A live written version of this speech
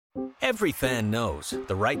Every fan knows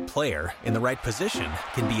the right player in the right position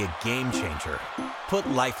can be a game changer. Put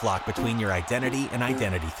LifeLock between your identity and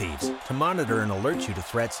identity thieves to monitor and alert you to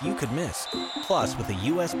threats you could miss. Plus, with a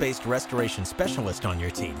U.S.-based restoration specialist on your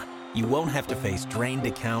team, you won't have to face drained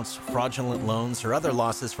accounts, fraudulent loans, or other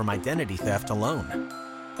losses from identity theft alone.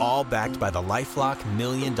 All backed by the LifeLock $1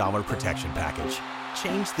 Million Protection Package.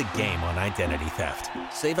 Change the game on identity theft.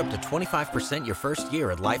 Save up to 25% your first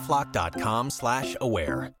year at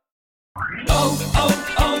LifeLock.com/aware.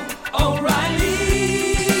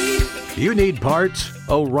 O'Reilly. You need parts?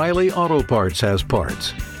 O'Reilly Auto Parts has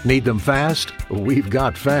parts. Need them fast? We've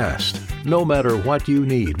got fast. No matter what you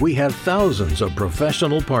need, we have thousands of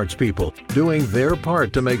professional parts people doing their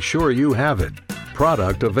part to make sure you have it.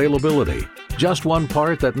 Product availability. Just one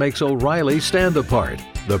part that makes O'Reilly stand apart.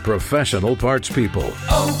 The professional parts people.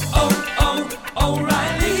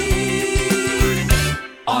 O'Reilly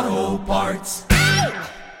Auto Parts.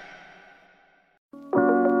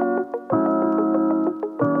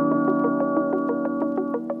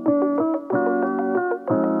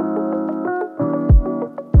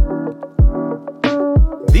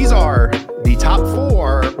 These are the top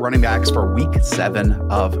 4 running backs for week 7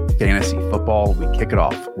 of fantasy football. We kick it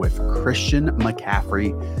off with Christian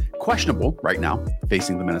McCaffrey, questionable right now,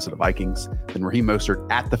 facing the Minnesota Vikings. Then Raheem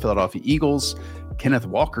Mostert at the Philadelphia Eagles. Kenneth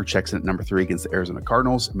Walker checks in at number 3 against the Arizona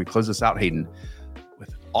Cardinals. And we close this out, Hayden, with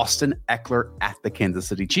Austin Eckler at the Kansas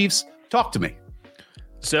City Chiefs. Talk to me.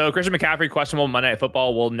 So Christian McCaffrey, questionable Monday Night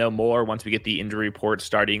Football. We'll know more once we get the injury report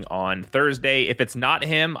starting on Thursday. If it's not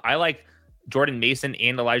him, I like Jordan Mason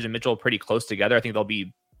and Elijah Mitchell pretty close together. I think they'll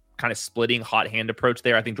be kind of splitting hot hand approach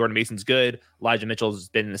there. I think Jordan Mason's good. Elijah Mitchell's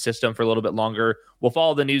been in the system for a little bit longer. We'll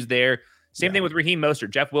follow the news there. Same thing with Raheem Mostert.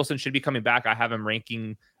 Jeff Wilson should be coming back. I have him in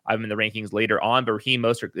the rankings later on, but Raheem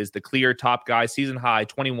Mostert is the clear top guy. Season high,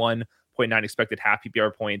 21.9 expected half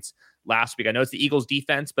PPR points last week. I know it's the Eagles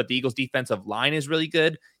defense, but the Eagles defensive line is really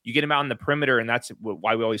good. You get him out in the perimeter, and that's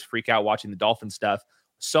why we always freak out watching the Dolphins stuff.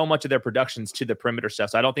 So much of their production's to the perimeter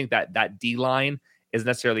stuff. So I don't think that D-line is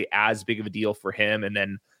necessarily as big of a deal for him. And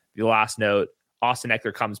then the last note, Austin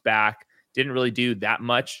Eckler comes back. Didn't really do that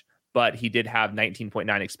much, but he did have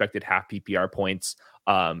 19.9 expected half PPR points.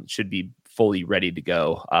 Should be fully ready to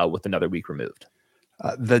go with another week removed.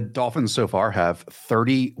 The Dolphins so far have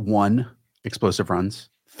 31 explosive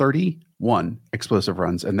runs. 31 explosive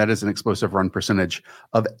runs. And that is an explosive run percentage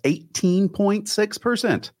of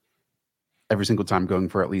 18.6%. Every single time going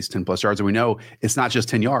for at least 10 plus yards. And we know it's not just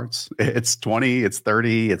 10 yards. It's 20, it's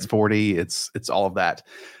 30, it's 40, it's all of that.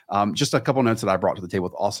 Just a couple notes that I brought to the table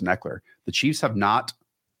with Austin Eckler. The Chiefs have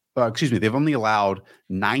they've only allowed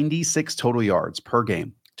 96 total yards per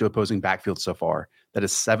game to opposing backfield so far. That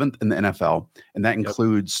is 7th in the NFL. And that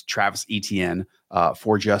includes Travis Etienne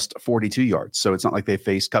for just 42 yards. So it's not like they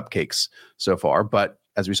faced cupcakes so far. But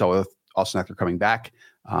as we saw with Austin Eckler coming back,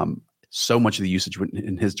 so much of the usage went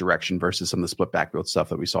in his direction versus some of the split backfield stuff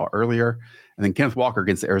that we saw earlier. And then Kenneth Walker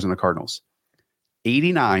against the Arizona Cardinals.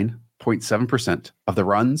 89.7% of the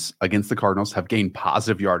runs against the Cardinals have gained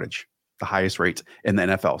positive yardage, the highest rate in the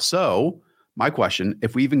NFL. So my question,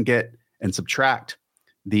 if we even get and subtract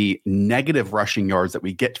the negative rushing yards that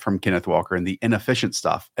we get from Kenneth Walker and the inefficient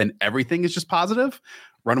stuff, and everything is just positive,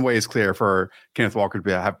 runway is clear for Kenneth Walker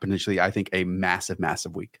to have potentially, I think, a massive,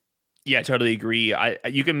 massive week. Yeah, totally agree.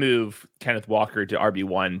 You can move Kenneth Walker to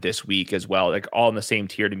RB1 this week as well, like all in the same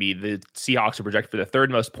tier to me. The Seahawks are projected for the 3rd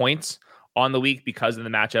most points on the week because of the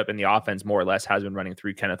matchup, and the offense more or less has been running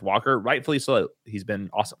through Kenneth Walker. Rightfully so. He's been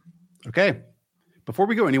awesome. Okay. Before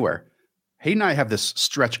we go anywhere, Hayden and I have this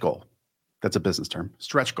stretch goal. That's a business term.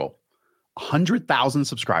 Stretch goal. 100,000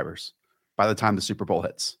 subscribers by the time the Super Bowl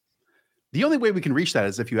hits. The only way we can reach that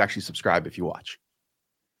is if you actually subscribe, if you watch.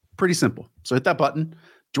 Pretty simple. So hit that button.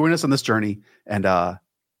 Join us on this journey and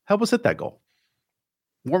help us hit that goal.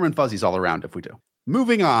 Warm and fuzzies all around if we do.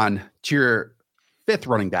 Moving on to your 5th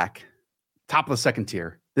running back, top of the 2nd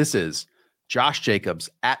tier. This is Josh Jacobs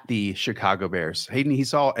at the Chicago Bears. Hayden, he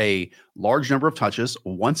saw a large number of touches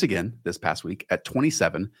once again this past week at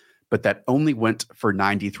 27, but that only went for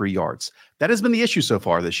 93 yards. That has been the issue so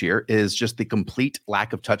far this year, is just the complete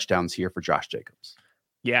lack of touchdowns here for Josh Jacobs.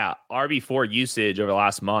 Yeah, RB4 usage over the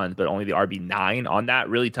last month, but only the RB9 on that.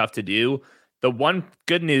 Really tough to do. The one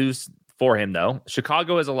good news for him, though,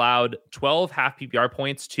 Chicago has allowed 12 half PPR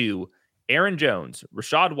points to Aaron Jones,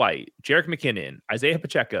 Rachaad White, Jerick McKinnon, Isaiah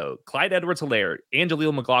Pacheco, Clyde Edwards-Helaire, and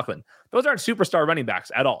Jaleel McLaughlin. Those aren't superstar running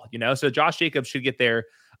backs at all, So Josh Jacobs should get there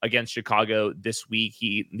against Chicago this week.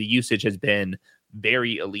 The usage has been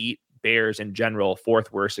very elite. Bears in general,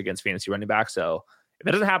 4th worst against fantasy running backs. So if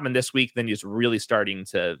it doesn't happen this week, then you're just really starting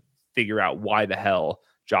to figure out why the hell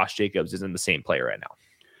Josh Jacobs isn't the same player right now.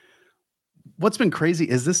 What's been crazy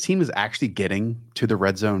is this team is actually getting to the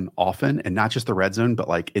red zone often, and not just the red zone, but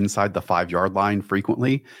like inside the 5-yard line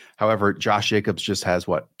frequently. However, Josh Jacobs just has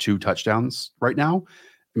 2 touchdowns right now.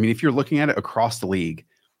 I mean, if you're looking at it across the league,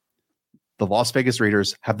 the Las Vegas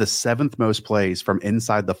Raiders have the 7th most plays from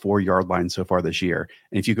inside the 4-yard line so far this year.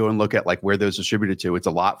 And if you go and look at like where those distributed to, it's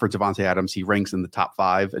a lot for Devontae Adams. He ranks in the top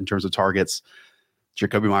 5 in terms of targets.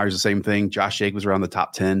 Jacoby Myers, the same thing. Josh Jacobs around the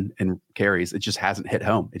top 10 in carries. It just hasn't hit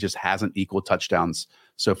home. It just hasn't equaled touchdowns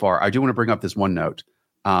so far. I do want to bring up this one note.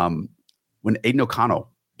 When Aiden O'Connell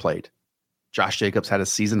played, Josh Jacobs had a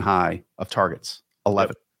season high of targets,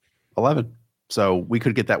 11. So we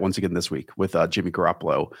could get that once again this week with Jimmy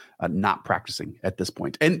Garoppolo not practicing at this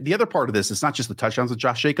point. And the other part of this is not just the touchdowns with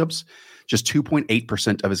Josh Jacobs. Just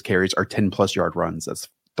 2.8% of his carries are 10-plus yard runs. That's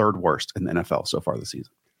 3rd worst in the NFL so far this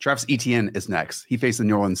season. Travis Etienne is next. He faced the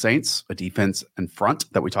New Orleans Saints, a defense and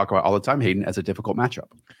front that we talk about all the time, Hayden, as a difficult matchup.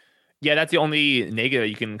 Yeah, that's the only negative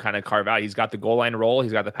you can kind of carve out. He's got the goal line role.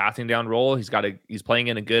 He's got the passing down role. He's playing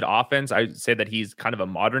in a good offense. I'd say that he's kind of a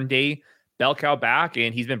modern day bell cow back,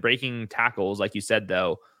 and he's been breaking tackles. Like you said,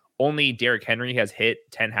 though, only Derrick Henry has hit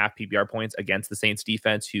 10 half PPR points against the Saints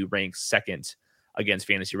defense, who ranks 2nd against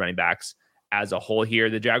fantasy running backs as a whole here.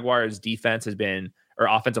 The Jaguars defense or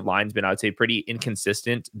offensive line has been, I would say, pretty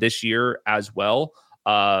inconsistent this year as well.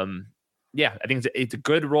 I think it's a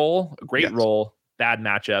good role, a great role, bad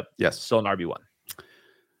matchup. Yes. Still an RB1.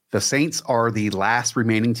 The Saints are the last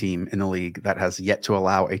remaining team in the league that has yet to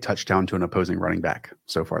allow a touchdown to an opposing running back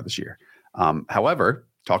so far this year. However,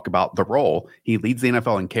 talk about the role. He leads the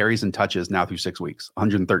NFL in carries and touches now through 6 weeks,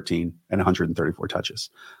 113 and 134 touches.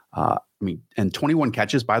 And 21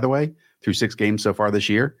 catches, by the way, through 6 games so far this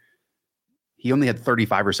year. He only had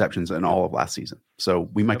 35 receptions in all of last season.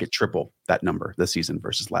 So we might get triple that number this season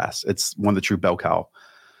versus last. It's one of the true bell cow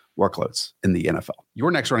workloads in the NFL.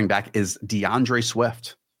 Your next running back is DeAndre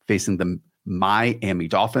Swift facing the Miami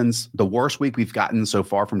Dolphins. The worst week we've gotten so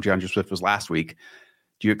far from DeAndre Swift was last week.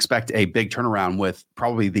 Do you expect a big turnaround with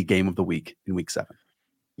probably the game of the week in week 7?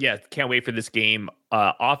 Yeah, can't wait for this game.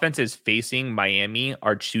 Offenses facing Miami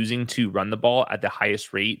are choosing to run the ball at the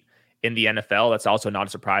highest rate in the NFL. That's also not a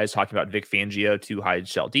surprise. Talking about Vic Fangio, 2 high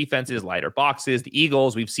shell defenses, lighter boxes. The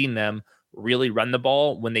Eagles, we've seen them really run the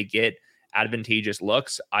ball when they get advantageous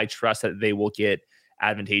looks. I trust that they will get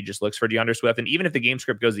advantageous looks for DeAndre Swift. And even if the game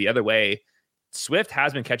script goes the other way, Swift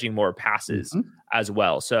has been catching more passes as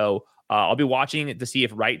well. So I'll be watching to see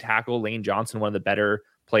if right tackle Lane Johnson, one of the better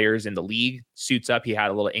players in the league, suits up. He had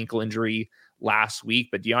a little ankle injury last week,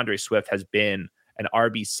 but DeAndre Swift has been an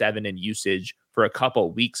RB7 in usage for a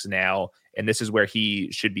couple weeks now, and this is where he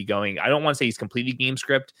should be going. I don't want to say he's completely game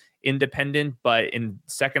script independent, but in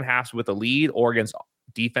second halves with a lead or against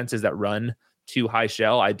defenses that run too high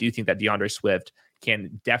shell, I do think that DeAndre Swift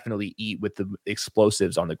can definitely eat with the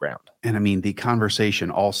explosives on the ground. And I mean, the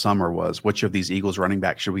conversation all summer was, which of these Eagles running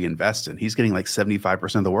backs should we invest in? He's getting like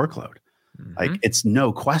 75% of the workload. Like, it's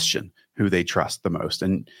no question who they trust the most.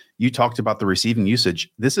 And you talked about the receiving usage.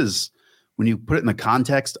 This is, when you put it in the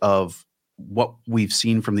context of what we've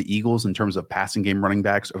seen from the Eagles in terms of passing game running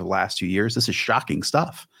backs over the last 2 years, this is shocking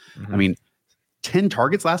stuff. I mean, 10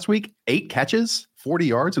 targets last week, 8 catches, 40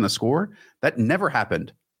 yards and a score. That never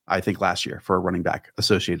happened, I think, last year for a running back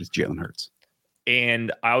associated with Jalen Hurts.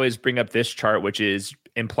 And I always bring up this chart, which is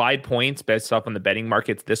implied points based off on the betting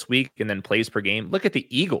markets this week and then plays per game. Look at the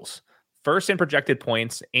Eagles. First in projected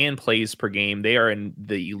points and plays per game. They are in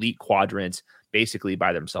the elite quadrant basically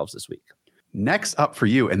by themselves this week. Next up for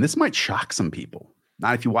you, and this might shock some people,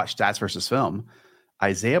 not if you watch stats versus film,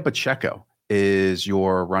 Isaiah Pacheco is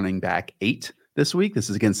your running back 8 this week. This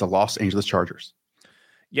is against the Los Angeles Chargers.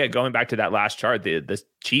 Yeah, going back to that last chart, the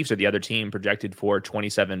Chiefs are the other team projected for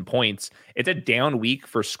 27 points. It's a down week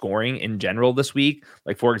for scoring in general this week.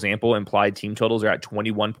 Like, for example, implied team totals are at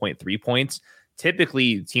 21.3 points.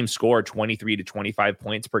 Typically, teams score 23 to 25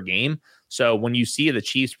 points per game. So when you see the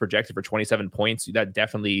Chiefs projected for 27 points, that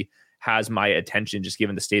definitely has my attention, just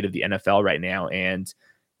given the state of the NFL right now. And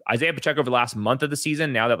Isaiah Pacheco over the last month of the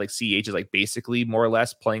season, now that like CH is like basically more or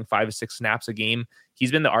less playing 5 to 6 snaps a game,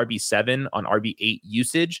 he's been the RB7 on RB8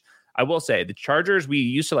 usage. I will say the Chargers, we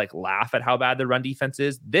used to like laugh at how bad the run defense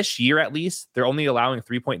is. This year, at least, they're only allowing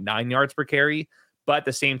 3.9 yards per carry. But at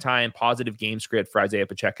the same time, positive game script for Isaiah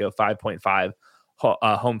Pacheco, 5.5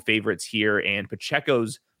 home favorites here. And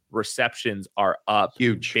Pacheco's receptions are up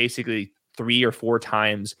huge, basically 3 or 4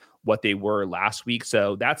 times what they were last week.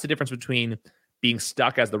 So that's the difference between being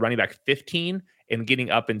stuck as the running back 15 and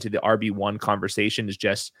getting up into the RB1 conversation, is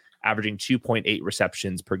just averaging 2.8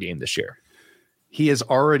 receptions per game this year. He has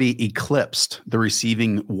already eclipsed the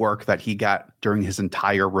receiving work that he got during his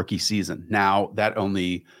entire rookie season. Now, that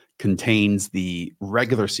only contains the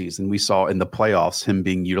regular season. We saw in the playoffs him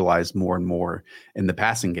being utilized more and more in the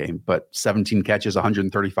passing game, but 17 catches,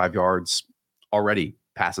 135 yards already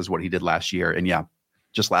passes what he did last year. And yeah,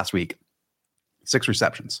 just last week, 6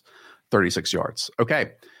 receptions, 36 yards.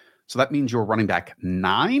 Okay, so that means your running back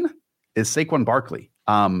 9 is Saquon Barkley.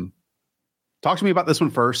 Talk to me about this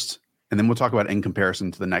one first, and then we'll talk about in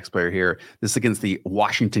comparison to the next player here. This is against the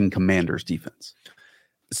Washington Commanders defense.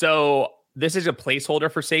 So this is a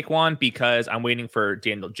placeholder for Saquon because I'm waiting for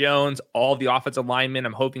Daniel Jones, all the offensive linemen.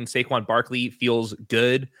 I'm hoping Saquon Barkley feels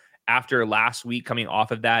good after last week coming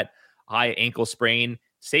off of that high ankle sprain.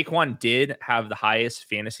 Saquon did have the highest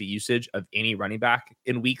fantasy usage of any running back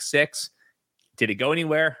in week 6. Did it go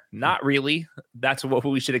anywhere? Not really. That's what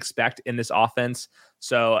we should expect in this offense.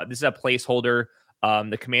 So this is a placeholder.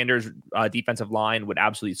 The Commanders' defensive line would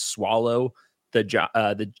absolutely swallow the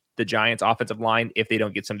Giants' offensive line if they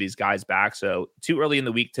don't get some of these guys back. So too early in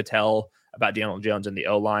the week to tell about Daniel Jones and the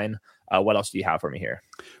O-line. What else do you have for me here?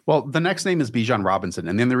 Well, the next name is Bijan Robinson.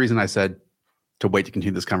 And then the reason I said to wait to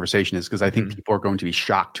continue this conversation is because I think people are going to be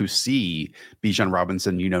shocked to see Bijan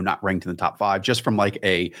Robinson, not ranked in the top 5, just from like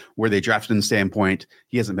a where they drafted him standpoint.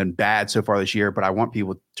 He hasn't been bad so far this year, but I want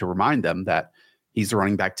people to remind them that he's the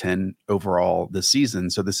running back 10 overall this season.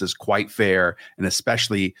 So this is quite fair. And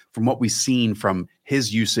especially from what we've seen from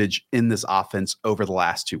his usage in this offense over the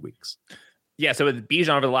last 2 weeks. Yeah, so with Bijan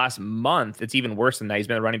over the last month, it's even worse than that. He's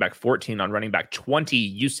been a running back 14 on running back 20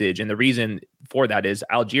 usage. And the reason for that is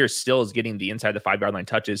Algier still is getting the inside the 5-yard line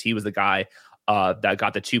touches. He was the guy that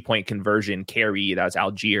got the 2-point conversion carry. That was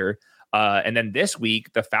Algier. And then this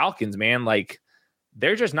week, the Falcons, man,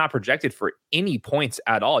 they're just not projected for any points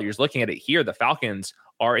at all. You're just looking at it here. The Falcons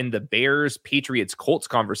are in the Bears, Patriots, Colts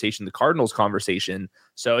conversation, the Cardinals conversation.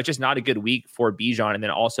 So it's just not a good week for Bijan. And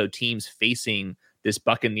then also teams facing this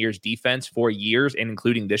Buccaneers defense for years, and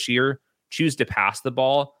including this year, choose to pass the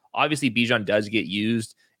ball. Obviously, Bijan does get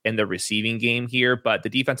used in the receiving game here, but the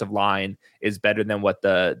defensive line is better than what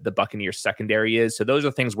the Buccaneers secondary is. So those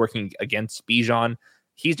are things working against Bijan.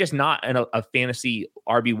 He's just not a fantasy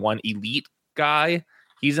RB1 elite guy.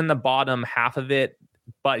 He's in the bottom half of it,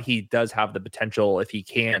 but he does have the potential if he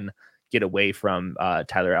can get away from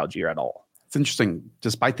Tyler Algier at all. It's interesting.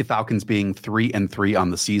 Despite the Falcons being 3-3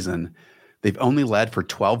 on the season, they've only led for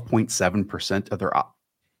 12.7% of their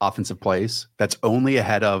offensive plays. That's only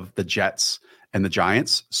ahead of the Jets and the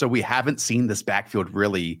Giants. So we haven't seen this backfield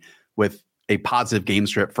really with a positive game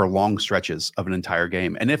script for long stretches of an entire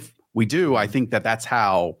game. And if we do, I think that's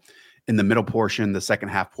how in the middle portion, the second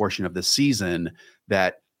half portion of the season,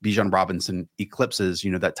 that Bijan Robinson eclipses,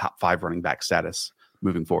 that top 5 running back status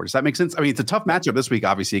moving forward. Does that make sense? I mean, it's a tough matchup this week,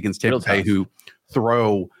 obviously, against Tampa Bay, who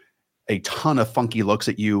throw a ton of funky looks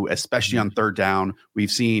at you, especially on third down.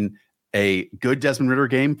 We've seen a good Desmond Ridder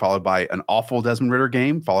game followed by an awful Desmond Ridder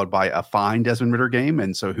game followed by a fine Desmond Ridder game.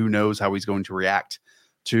 And so who knows how he's going to react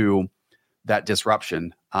to that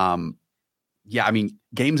disruption. Games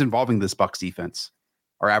involving this Bucs defense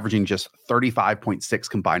are averaging just 35.6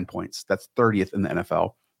 combined points. That's 30th in the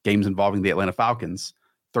NFL. Games involving the Atlanta Falcons,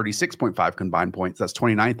 36.5 combined points. That's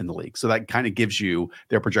 29th in the league. So that kind of gives you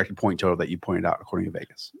their projected point total that you pointed out according to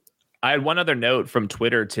Vegas. I had one other note from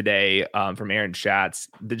Twitter today from Aaron Schatz,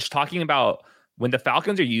 just talking about when the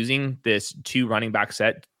Falcons are using this 2 running back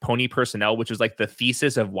set, pony personnel, which was like the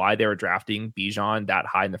thesis of why they were drafting Bijan that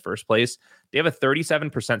high in the first place. They have a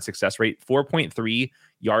 37% success rate, 4.3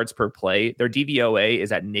 yards per play. Their DVOA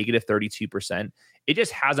is at negative 32%. It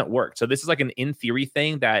just hasn't worked. So this is like an in theory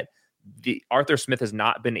thing that the Arthur Smith has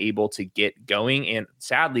not been able to get going. And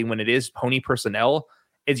sadly, when it is pony personnel,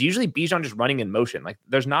 it's usually Bijan just running in motion.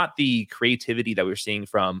 There's not the creativity that we're seeing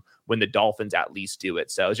from when the Dolphins at least do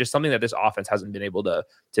it. So it's just something that this offense hasn't been able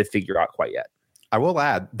to figure out quite yet. I will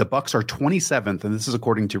add the Bucs are 27th, and this is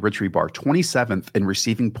according to Rich Rebar, 27th in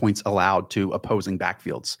receiving points allowed to opposing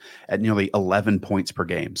backfields at nearly 11 points per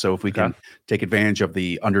game. So if we can take advantage of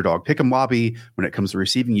the underdog pick'em lobby when it comes to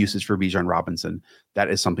receiving usage for Bijan Robinson,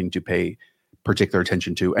 that is something to pay particular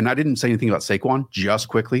attention to. And I didn't say anything about Saquon, just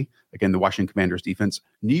quickly. Again, the Washington Commanders defense.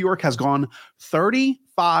 New York has gone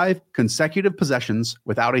 35 consecutive possessions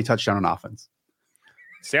without a touchdown on offense.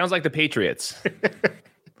 Sounds like the Patriots.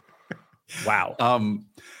 Wow.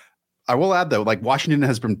 I will add though, Washington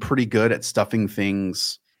has been pretty good at stuffing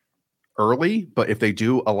things early, but if they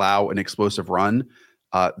do allow an explosive run,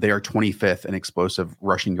 they are 25th in explosive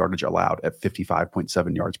rushing yardage allowed at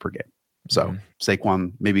 55.7 yards per game. So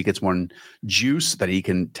Saquon maybe gets one juice that he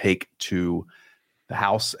can take to the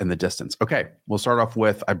house, and the distance. Okay, we'll start off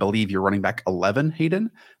with, I believe, your running back 11, Hayden.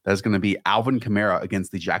 That is going to be Alvin Kamara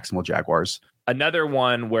against the Jacksonville Jaguars. Another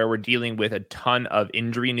one where we're dealing with a ton of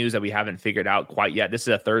injury news that we haven't figured out quite yet. This is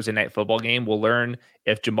a Thursday night football game. We'll learn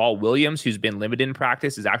if Jamal Williams, who's been limited in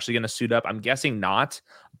practice, is actually going to suit up. I'm guessing not.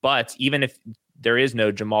 But even if there is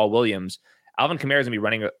no Jamal Williams, Alvin Kamara is going to be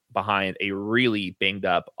running behind a really banged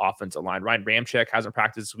up offensive line. Ryan Ramczyk hasn't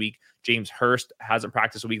practiced this week. James Hurst hasn't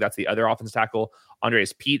practiced this week. That's the other offensive tackle.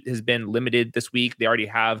 Andreas Pete has been limited this week. They already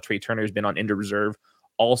have Trey Turner has been on injured reserve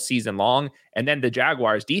all season long. And then the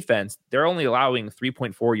Jaguars defense, they're only allowing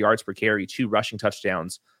 3.4 yards per carry, 2 rushing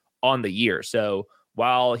touchdowns on the year. So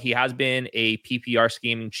while he has been a PPR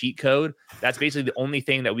scheming cheat code, that's basically the only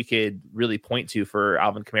thing that we could really point to for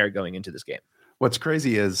Alvin Kamara going into this game. What's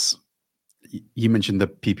crazy is you mentioned the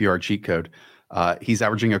PPR cheat code. He's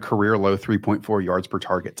averaging a career low 3.4 yards per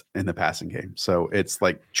target in the passing game. So it's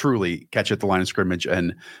like truly catch at the line of scrimmage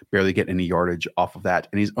and barely get any yardage off of that.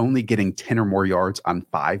 And he's only getting 10 or more yards on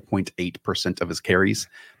 5.8% of his carries.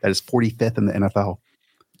 That is 45th in the NFL.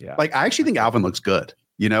 Yeah. Like, I actually think Alvin looks good,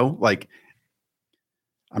 like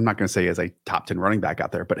I'm not going to say as a top 10 running back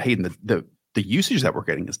out there, but Hayden, the usage that we're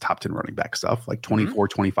getting is top 10 running back stuff, like 24,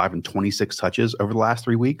 25, and 26 touches over the last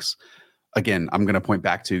 3 weeks. Again, I'm going to point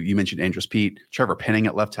back to, you mentioned Andrews Pete. Trevor Penning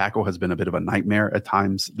at left tackle has been a bit of a nightmare at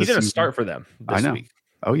times. He's going to start for them this week.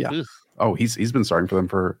 Oh, yeah. Oof. Oh, he's been starting for them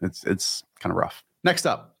for, it's kind of rough. Next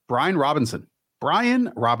up, Brian Robinson,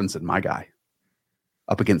 my guy,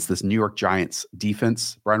 up against this New York Giants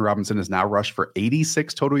defense. Brian Robinson has now rushed for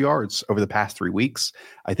 86 total yards over the past 3 weeks.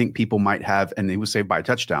 I think people might have, and he was saved by a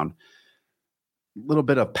touchdown, a little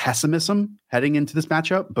bit of pessimism heading into this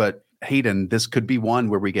matchup, but Hayden, this could be one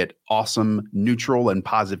where we get awesome, neutral, and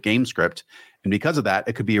positive game script. And because of that,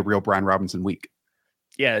 it could be a real Brian Robinson week.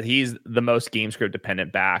 Yeah, he's the most game script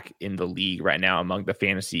dependent back in the league right now among the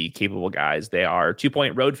fantasy capable guys. They are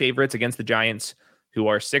 2-point road favorites against the Giants, who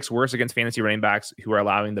are 6th worst against fantasy running backs, who are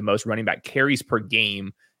allowing the most running back carries per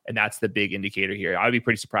game. And that's the big indicator here. I'd be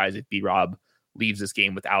pretty surprised if B-Rob leaves this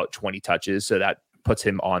game without 20 touches. So that puts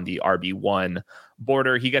him on the RB1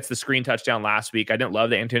 border. He gets the screen touchdown last week. I didn't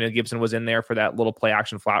love that Antonio Gibson was in there for that little play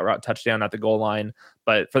action flat route touchdown at the goal line,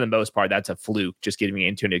 but for the most part, that's a fluke, just getting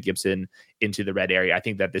Antonio Gibson into the red area. I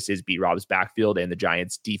think that this is B-Rob's backfield, and the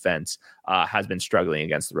Giants defense has been struggling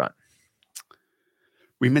against the run.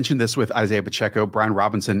 We mentioned this with Isaiah Pacheco. Brian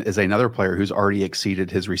Robinson is another player who's already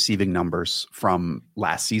exceeded his receiving numbers from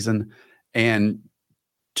last season. And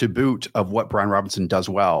to boot of what Brian Robinson does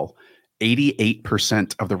well,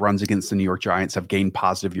 88% of the runs against the New York Giants have gained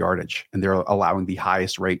positive yardage, and they're allowing the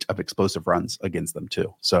highest rate of explosive runs against them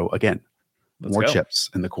too. So again, more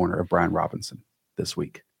chips in the corner of Brian Robinson this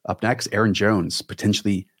week. Up next, Aaron Jones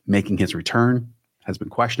potentially making his return, has been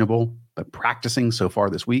questionable, but practicing so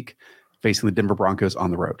far this week, facing the Denver Broncos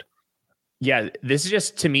on the road. Yeah, this is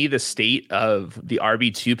just, to me, the state of the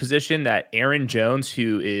RB2 position, that Aaron Jones,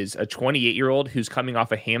 who is a 28-year-old who's coming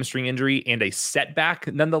off a hamstring injury and a setback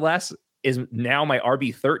nonetheless, is now my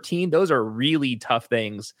RB13. Those are really tough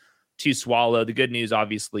things to swallow. The good news,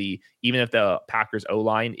 obviously, even if the Packers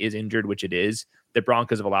O-line is injured, which it is, the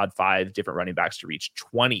Broncos have allowed 5 different running backs to reach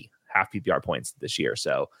 20 half PPR points this year.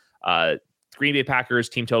 So Green Bay Packers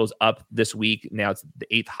team totals up this week. Now it's the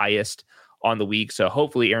 8th highest on the week. So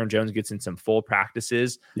hopefully Aaron Jones gets in some full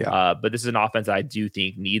practices. Yeah. But this is an offense that I do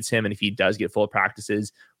think needs him. And if he does get full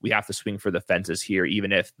practices, we have to swing for the fences here,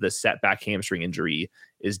 even if the setback hamstring injury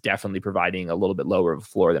is definitely providing a little bit lower of a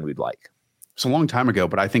floor than we'd like. It's a long time ago,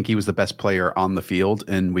 but I think he was the best player on the field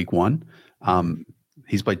in week 1.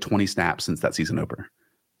 He's played 20 snaps since that season opener.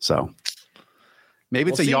 So maybe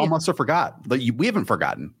it's y'all must have forgot. Like, we haven't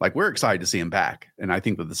forgotten. Like, we're excited to see him back. And I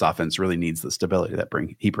think that this offense really needs the stability that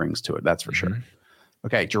he brings to it. That's for sure.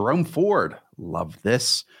 Okay. Jerome Ford. Love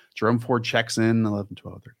this. Jerome Ford checks in 11,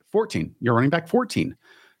 12, 13, 14. You're running back 14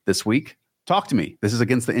 this week. Talk to me. This is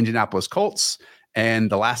against the Indianapolis Colts.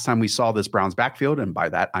 And the last time we saw this Browns backfield, and by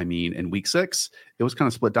that, I mean in week 6, it was kind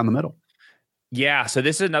of split down the middle. Yeah. So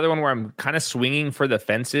this is another one where I'm kind of swinging for the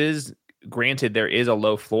fences. Granted, there is a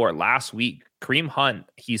low floor. Last week, Kareem Hunt,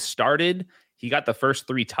 he got the first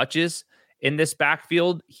 3 touches in this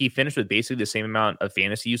backfield. He finished with basically the same amount of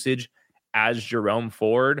fantasy usage as Jerome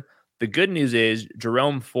Ford. The good news is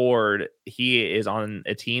Jerome Ford, he is on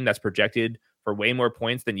a team that's projected for way more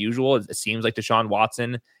points than usual. It seems like Deshaun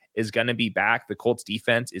Watson is going to be back. The Colts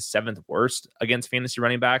defense is 7th worst against fantasy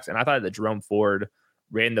running backs. And I thought that Jerome Ford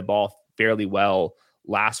ran the ball fairly well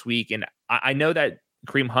last week. And I know that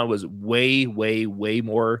Kareem Hunt was way, way, way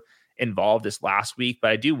more involved this last week,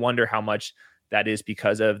 but I do wonder how much that is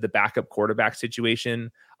because of the backup quarterback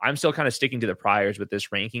situation. I'm still kind of sticking to the priors with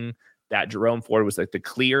this ranking that Jerome Ford was like the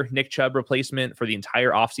clear Nick Chubb replacement for the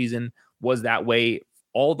entire offseason, was that way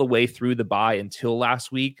all the way through the bye until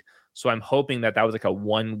last week. So I'm hoping that was like a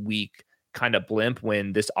 1 week kind of blimp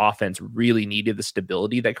when this offense really needed the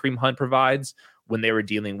stability that Kareem Hunt provides when they were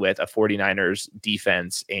dealing with a 49ers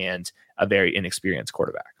defense and a very inexperienced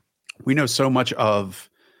quarterback. We know so much of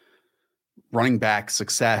running back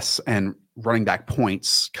success and running back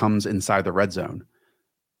points comes inside the red zone.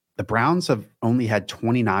 The Browns have only had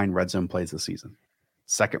 29 red zone plays this season,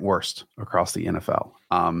 second worst across the NFL.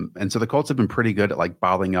 And so the Colts have been pretty good at like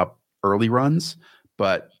bottling up early runs,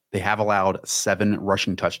 but they have allowed 7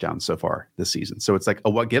 rushing touchdowns so far this season. So it's like,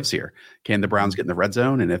 what gives here? Can the Browns get in the red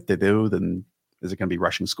zone? And if they do, then is it going to be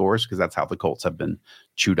rushing scores? Because that's how the Colts have been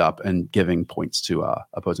chewed up and giving points to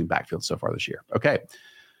opposing backfield so far this year. Okay.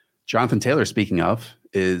 Jonathan Taylor, speaking of,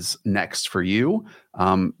 is next for you.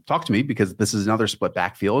 Talk to me, because this is another split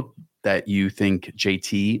backfield that you think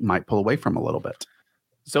JT might pull away from a little bit.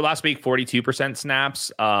 So last week, 42%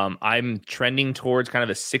 snaps. I'm trending towards kind of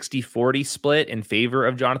a 60-40 split in favor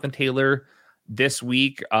of Jonathan Taylor this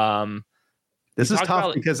week. This is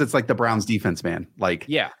tough because it's like the Browns defense, man. Like,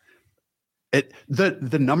 yeah,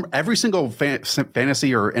 the number, every single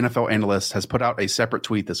fantasy or NFL analyst has put out a separate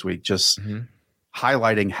tweet this week, just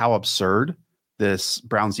highlighting how absurd this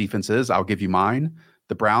Browns defense is. I'll give you mine.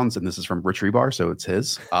 The Browns, and this is from Rich Rebar, so it's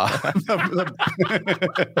his.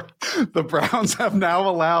 The Browns have now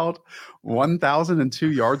allowed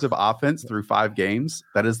 1,002 yards of offense through 5 games.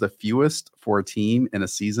 That is the fewest for a team in a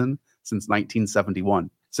season since 1971,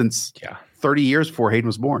 since 30 years before Hayden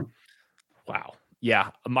was born. Wow.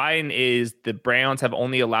 Yeah. Mine is the Browns have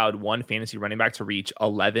only allowed one fantasy running back to reach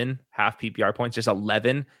 11 half PPR points, just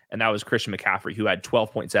 11. And that was Christian McCaffrey, who had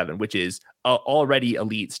 12.7, which is already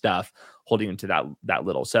elite stuff, holding him to that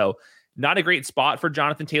little. So not a great spot for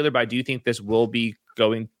Jonathan Taylor, but I do think this will be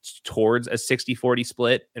going towards a 60-40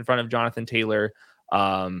 split in front of Jonathan Taylor.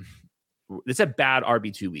 It's a bad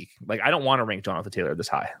RB2 week. Like, I don't want to rank Jonathan Taylor this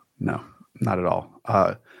high. No, not at all.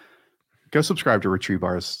 Go subscribe to Rich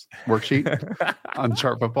Rebar's worksheet on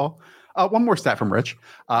Chart Football. One more stat from Rich.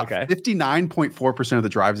 59.4% of the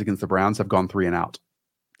drives against the Browns have gone 3 and out.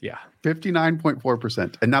 Yeah.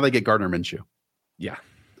 59.4%. And now they get Gardner Minshew. Yeah.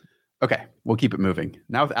 Okay, we'll keep it moving.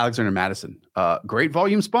 Now with Alexander Mattison. Great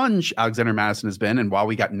volume sponge Alexander Mattison has been. And while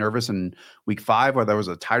we got nervous in week 5, where there was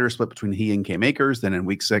a tighter split between he and Cam Akers, then in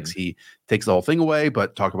week 6, he takes the whole thing away,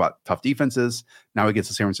 but talk about tough defenses. Now he gets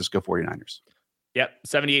the San Francisco 49ers. Yep,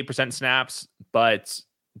 78% snaps, but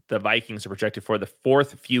the Vikings are projected for the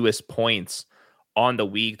 4th fewest points on the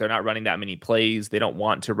week. They're not running that many plays. They don't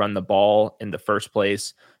want to run the ball in the first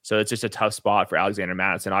place. So it's just a tough spot for Alexander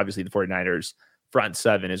Mattison. Obviously, the 49ers front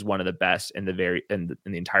 7 is one of the best in the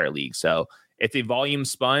entire league. So it's a volume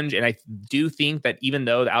sponge. And I do think that even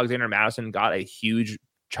though Alexander Mattison got a huge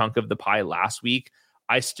chunk of the pie last week,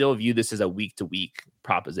 I still view this as a week-to-week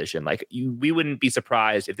proposition. Like, we wouldn't be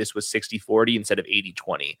surprised if this was 60-40 instead of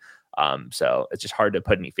 80-20. So it's just hard to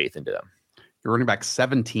put any faith into them. Your running back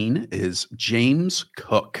 17 is James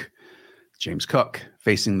Cook. James Cook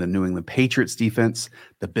facing the New England Patriots defense.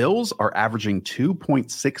 The Bills are averaging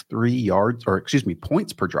 2.63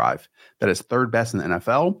 points per drive. That is 3rd best in the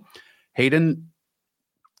NFL. Hayden,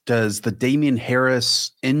 does the Damian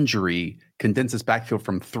Harris injury condense this backfield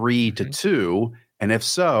from 3 to 2? And if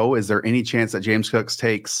so, is there any chance that James Cooks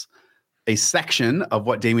takes a section of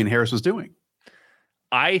what Damian Harris was doing?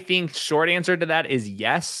 I think short answer to that is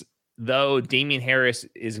yes, though Damian Harris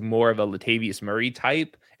is more of a Latavius Murray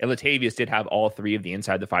type. And Latavius did have all 3 of the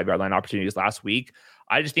inside the 5-yard line opportunities last week.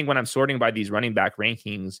 I just think when I'm sorting by these running back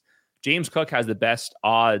rankings, James Cook has the best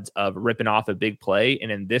odds of ripping off a big play.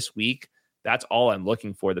 And in this week, that's all I'm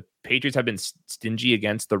looking for. The Patriots have been stingy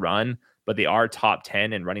against the run, but they are top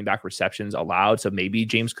 10 in running back receptions allowed. So maybe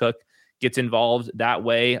James Cook gets involved that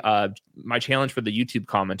way. My challenge for the YouTube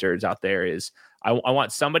commenters out there is I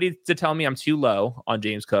want somebody to tell me I'm too low on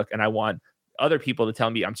James Cook, and I want other people to tell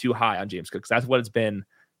me I'm too high on James Cook, because that's what it's been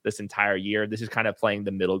this entire year. This is kind of playing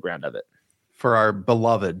the middle ground of it. For our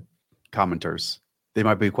beloved commenters, they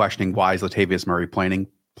might be questioning, why is Latavius Murray playing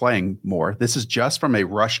more? This is just from a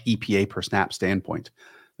rush EPA per snap standpoint.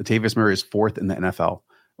 Latavius Murray is 4th in the NFL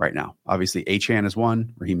right now. Obviously, Achane is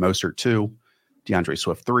 1, Raheem Mostert 2, DeAndre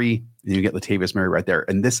Swift 3, and you get Latavius Murray right there.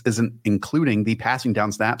 And this isn't including the passing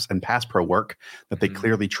down snaps and pass pro work that they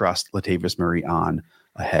clearly trust Latavius Murray on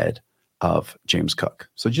ahead of James Cook.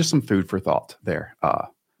 So just some food for thought there.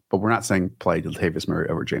 But we're not saying play Latavius Murray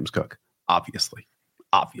over James Cook, obviously.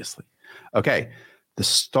 Okay, The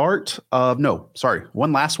start of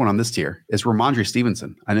one last one on this tier is Ramondre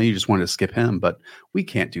Stevenson. I know you just wanted to skip him, but we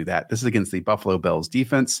can't do that. This is against the Buffalo Bills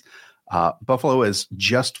defense. Buffalo is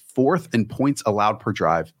just fourth in points allowed per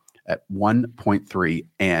drive at 1.3.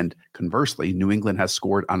 And conversely, New England has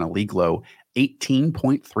scored on a league low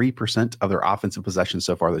 18.3% of their offensive possessions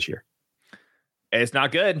so far this year. It's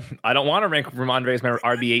not good. I don't want to rank Ramondre as my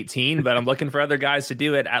RB18, but I'm looking for other guys to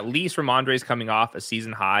do it. At least Ramondre's coming off a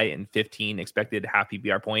season high in 15 expected half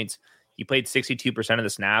PPR points. He played 62% of the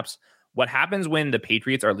snaps. What happens when the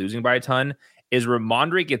Patriots are losing by a ton is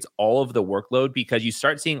Ramondre gets all of the workload because you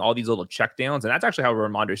start seeing all these little checkdowns. And that's actually how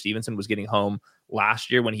Ramondre Stevenson was getting home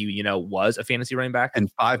last year when he, was a fantasy running back.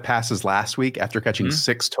 And 5 passes last week after catching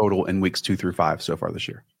 6 total in weeks 2 through 5 so far this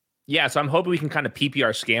year. Yeah, so I'm hoping we can kind of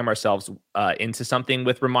PPR scam ourselves into something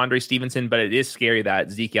with Ramondre Stevenson, but it is scary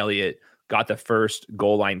that Zeke Elliott got the first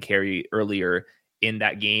goal line carry earlier in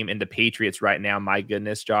that game. And the Patriots right now, my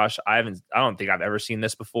goodness, Josh, I don't think I've ever seen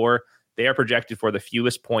this before. They are projected for the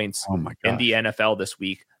fewest points in the NFL this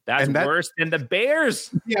week. That's worse than the Bears.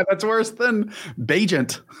 Yeah, that's worse than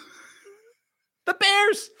Bajent. The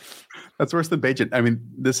Bears. That's worse than Bajent. I mean,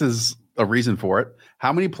 this is a reason for it.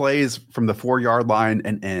 How many plays from the 4-yard line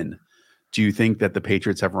and in do you think that the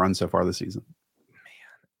Patriots have run so far this season? Man,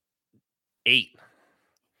 8.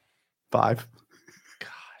 5. Gosh.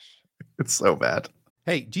 It's so bad.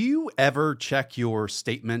 Hey, do you ever check your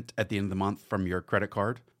statement at the end of the month from your credit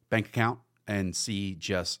card, bank account, and see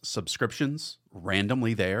just subscriptions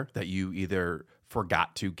randomly there that you either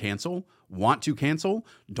forgot to cancel, want to cancel,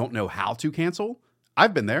 don't know how to cancel?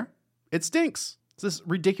 I've been there. It stinks. It's this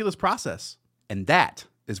ridiculous process. And that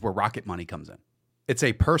is where Rocket Money comes in. It's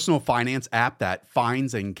a personal finance app that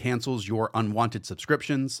finds and cancels your unwanted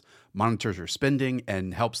subscriptions, monitors your spending,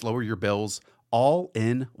 and helps lower your bills all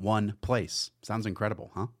in one place. Sounds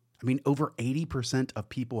incredible, huh? I mean, over 80% of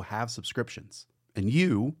people have subscriptions, and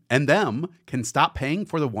you and them can stop paying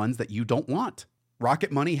for the ones that you don't want.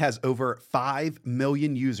 Rocket Money has over 5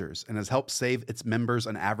 million users and has helped save its members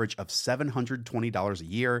an average of $720 a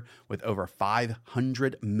year with over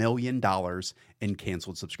 $500 million in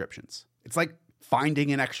canceled subscriptions. It's like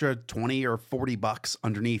finding an extra 20 or 40 bucks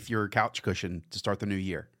underneath your couch cushion to start the new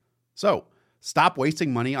year. So stop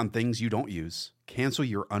wasting money on things you don't use. Cancel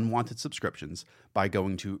your unwanted subscriptions by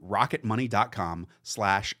going to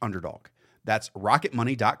rocketmoney.com/underdog. That's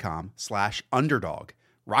rocketmoney.com/underdog.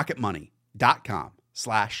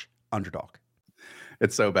 rocketmoney.com/underdog.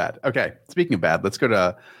 It's so bad. Okay. Speaking of bad, let's go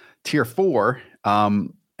to tier 4.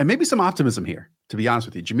 And maybe some optimism here, to be honest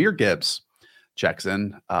with you. Jahmyr Gibbs checks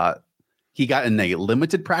in. He got in a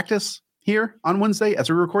limited practice here on Wednesday as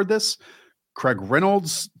we record this. Craig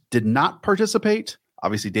Reynolds did not participate.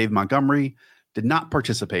 Obviously, Dave Montgomery did not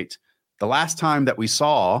participate. The last time that we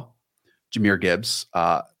saw Jahmyr Gibbs,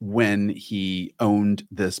 when he owned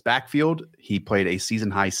this backfield, he played a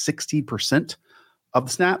season-high 60% of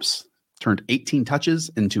the snaps, turned 18 touches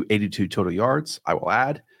into 82 total yards, I will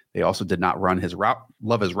add. They also did not run his route,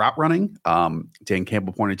 love his route running. Dan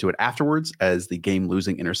Campbell pointed to it afterwards as the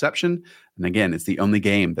game-losing interception. And again, it's the only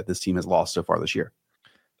game that this team has lost so far this year.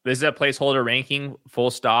 This is a placeholder ranking,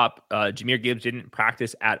 full stop. Jahmyr Gibbs didn't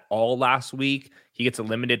practice at all last week. He gets a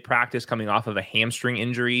limited practice coming off of a hamstring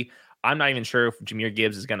injury. I'm not even sure if Jahmyr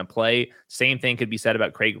Gibbs is going to play. Same thing could be said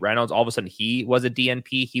about Craig Reynolds. All of a sudden, he was a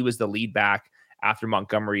DNP. He was the lead back after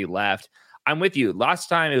Montgomery left. I'm with you. Last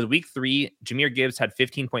time, it was week 3. Jahmyr Gibbs had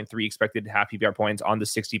 15.3 expected half PPR points on the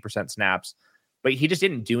 60% snaps, but he just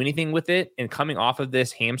didn't do anything with it. And coming off of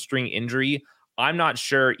this hamstring injury, I'm not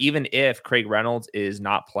sure, even if Craig Reynolds is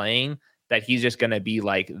not playing, that he's just going to be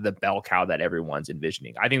like the bell cow that everyone's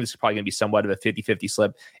envisioning. I think this is probably going to be somewhat of a 50-50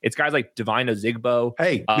 slip. It's guys like Divine Ozigbo.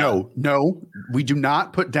 Hey, no, we do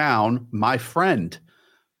not put down my friend,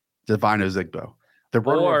 Divine Ozigbo. The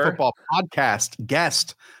Roto Football podcast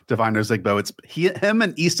guest, Divine Ozigbo. It's him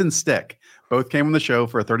and Easton Stick both came on the show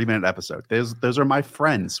for a 30-minute episode. Those are my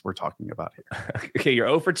friends we're talking about here. Okay, you're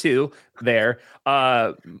 0 for 2 there.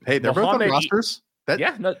 Hey, they're both on rosters. They're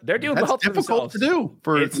doing well. That's difficult to do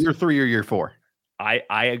for year 3 or year 4.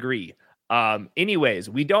 I agree. Anyways,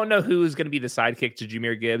 we don't know who's going to be the sidekick to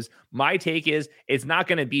Jahmyr Gibbs. My take is it's not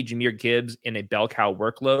going to be Jahmyr Gibbs in a bell cow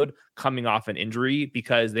workload coming off an injury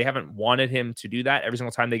because they haven't wanted him to do that. Every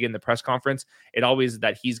single time they get in the press conference, it always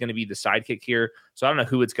that he's going to be the sidekick here. So I don't know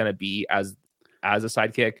who it's going to be as a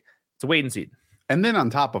sidekick. It's a wait and see. And then on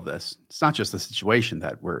top of this, it's not just the situation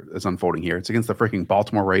that is unfolding here. It's against the freaking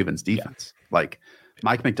Baltimore Ravens defense. Yeah. Like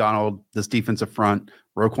Mike McDonald, this defensive front,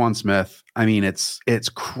 Roquan Smith. I mean, it's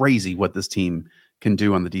crazy what this team can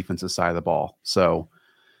do on the defensive side of the ball. So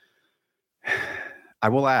I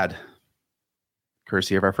will add,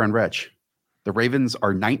 courtesy of our friend Reg. The Ravens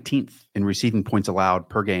are 19th in receiving points allowed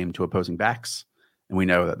per game to opposing backs. And we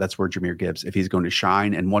know that that's where Jahmyr Gibbs, if he's going to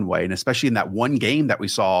shine in one way, and especially in that one game that we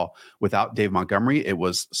saw without Dave Montgomery, it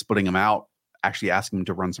was splitting him out, actually asking him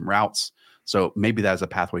to run some routes. So maybe that is a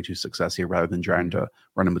pathway to success here rather than trying to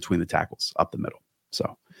run in between the tackles up the middle.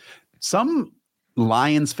 So some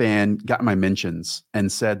Lions fan got my mentions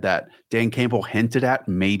and said that Dan Campbell hinted at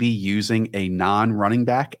maybe using a non-running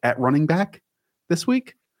back at running back this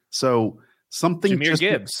week. So something Jahmyr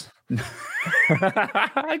Gibbs.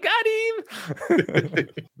 I got him.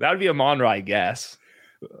 That would be a Monroe, I guess.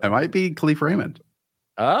 It might be Khalif Raymond.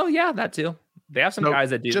 Oh, yeah, that too. They have some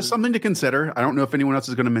guys that do. Just something to consider. I don't know if anyone else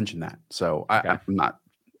is going to mention that. So okay. I'm not,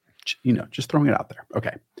 just throwing it out there.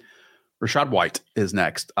 Okay. Rachaad White is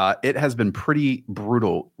next. It has been pretty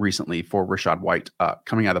brutal recently for Rachaad White.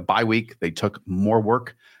 Coming out of the bye week, they took more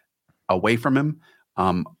work away from him.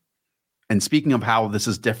 And speaking of how this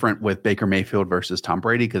is different with Baker Mayfield versus Tom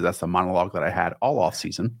Brady, because that's the monologue that I had all off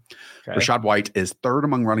season. Okay. Rachaad White is third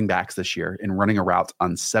among running backs this year in running a route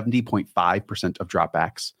on 70.5% of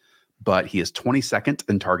dropbacks, but he is 22nd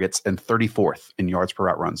in targets and 34th in yards per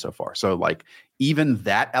route run so far. So like even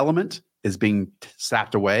that element is being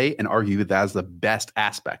sapped away and argued that as the best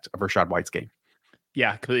aspect of Rachaad White's game.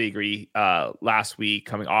 Yeah, completely agree. Last week,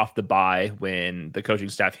 coming off the bye, when the coaching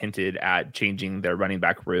staff hinted at changing their running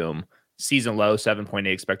back room, season low, 7.8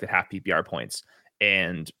 expected half PPR points.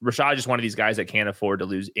 And Rachaad is one of these guys that can't afford to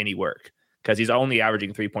lose any work because he's only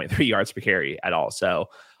averaging 3.3 yards per carry at all. So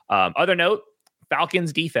other note,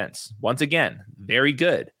 Falcons defense, once again, very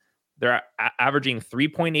good. They're averaging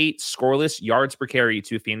 3.8 scoreless yards per carry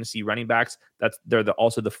to fantasy running backs. They're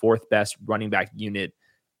also the fourth best running back unit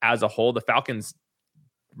as a whole. The Falcons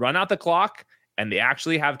run out the clock and they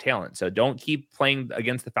actually have talent. So don't keep playing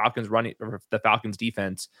against the Falcons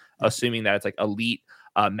defense, assuming that it's like elite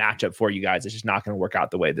matchup for you guys. It's just not going to work out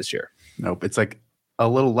the way this year. Nope. It's like a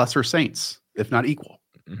little lesser Saints, if not equal.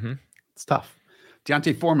 Mm-hmm. It's tough.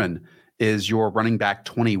 Deontay Foreman is your running back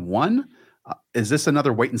 21. Is this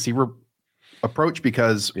another wait and see approach?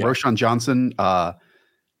 Because Roschon Johnson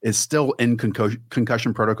is still in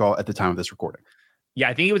concussion protocol at the time of this recording. Yeah,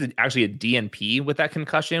 I think it was actually a DNP with that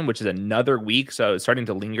concussion, which is another week. So it's starting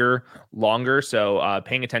to linger longer. So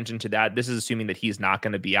paying attention to that. This is assuming that he's not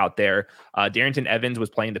going to be out there. Darrington Evans was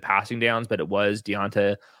playing the passing downs, but it was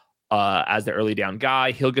Deonta as the early down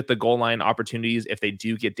guy. He'll get the goal line opportunities if they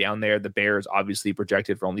do get down there. The Bears obviously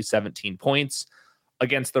projected for only 17 points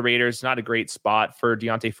against the Raiders. Not a great spot for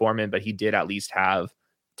Deontay Foreman, but he did at least have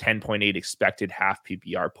 10.8 expected half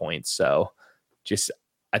PPR points. So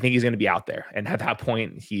I think he's going to be out there. And at that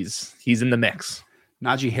point, he's in the mix.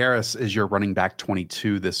 Najee Harris is your running back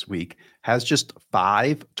 22 this week, has just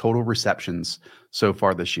 5 total receptions so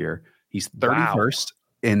far this year. He's 31st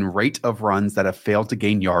in rate of runs that have failed to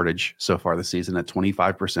gain yardage so far this season at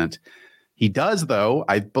 25%. He does, though,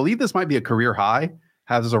 I believe this might be a career high,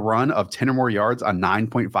 has a run of 10 or more yards on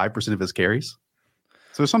 9.5% of his carries.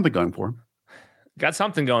 So there's something going for him. Got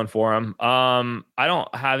something going for him. I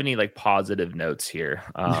don't have any like positive notes here.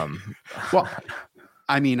 Well,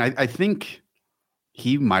 I mean, I think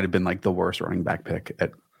he might have been like the worst running back pick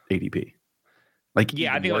at ADP. Like,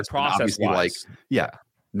 yeah, I think like process wise,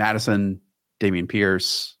 Madison, Dameon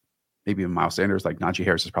Pierce, maybe even Miles Sanders. Like Najee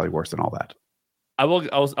Harris is probably worse than all that. I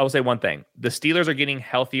will say one thing: the Steelers are getting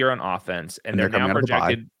healthier on offense, and they're now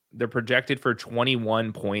projected. They're projected for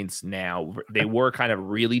 21 points now. They were kind of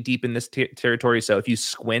really deep in this territory. So if you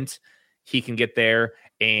squint, he can get there.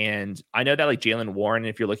 And I know that like Jaylen Warren,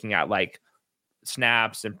 if you're looking at like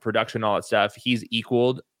snaps and production, all that stuff, he's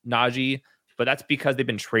equaled Najee, but that's because they've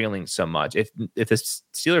been trailing so much. If the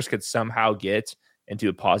Steelers could somehow get into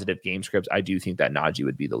a positive game script, I do think that Najee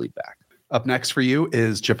would be the lead back. Up next for you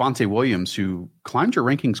is Javonte Williams, who climbed your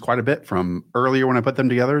rankings quite a bit from earlier when I put them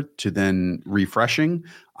together to then refreshing.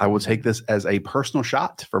 I will take this as a personal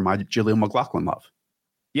shot for my Jaleel McLaughlin love.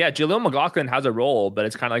 Yeah, Jaleel McLaughlin has a role, but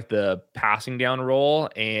it's kind of like the passing down role.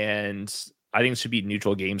 And I think it should be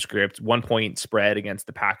neutral game script. 1 point spread against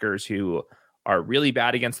the Packers, who are really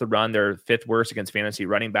bad against the run. They're 5th worst against fantasy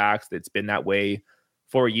running backs. It's been that way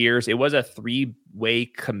for years. It was a 3-way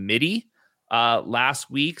committee.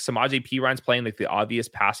 Last week, Samaje Perine playing like the obvious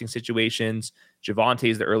passing situations. Javonte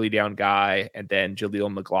is the early down guy, and then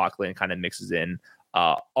Jaleel McLaughlin kind of mixes in.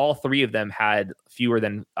 All 3 of them had fewer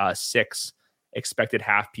than 6 expected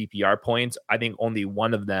half PPR points. I think only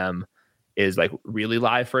one of them is like really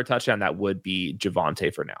live for a touchdown. That would be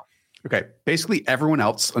Javonte for now. Okay. Basically everyone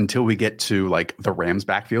else until we get to like the Rams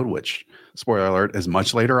backfield, which spoiler alert is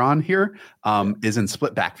much later on here, is in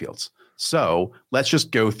split backfields. So let's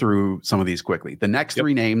just go through some of these quickly. The next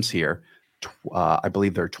three names here, I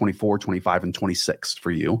believe they're 24, 25, and 26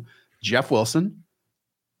 for you. Jeff Wilson,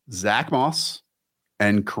 Zach Moss,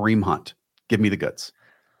 and Kareem Hunt. Give me the goods.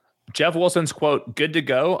 Jeff Wilson's quote, good to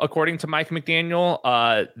go, according to Mike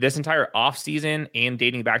McDaniel. This entire offseason and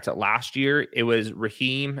dating back to last year, it was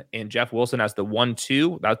Raheem and Jeff Wilson as the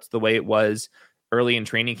 1-2. That's the way it was early in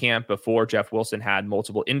training camp before Jeff Wilson had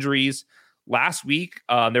multiple injuries. Last week,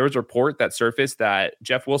 there was a report that surfaced that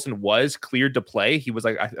Jeff Wilson was cleared to play. He was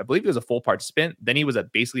I believe he was a full participant. Then he was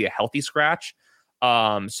basically a healthy scratch.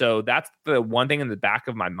 So that's the one thing in the back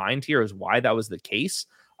of my mind here is why that was the case.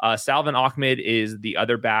 Salvon Ahmed is the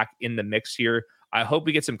other back in the mix here. I hope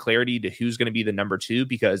we get some clarity to who's going to be the number 2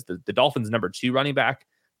 because the Dolphins' number 2 running back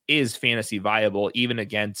is fantasy viable, even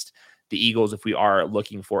against the Eagles, if we are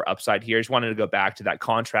looking for upside here. I just wanted to go back to that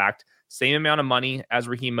contract. Same amount of money as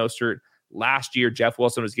Raheem Mostert. Last year, Jeff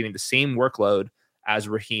Wilson was getting the same workload as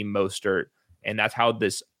Raheem Mostert, and that's how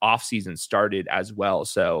this offseason started as well.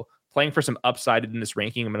 So playing for some upside in this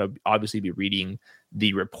ranking, I'm going to obviously be reading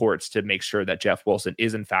the reports to make sure that Jeff Wilson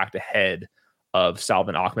is in fact ahead of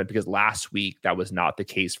Salvon Ahmed, because last week that was not the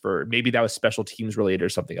case. For maybe that was special teams related or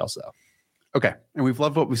something else though. Okay. And we've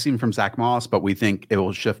loved what we've seen from Zach Moss, but we think it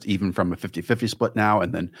will shift even from a 50-50 split now.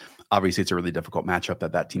 And then obviously it's a really difficult matchup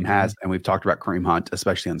that team has. And we've talked about Kareem Hunt,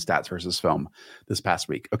 especially on stats versus film this past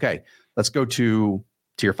week. Okay. Let's go to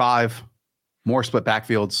tier 5. More split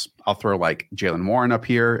backfields. I'll throw like Jalen Warren up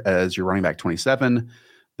here as your running back 27.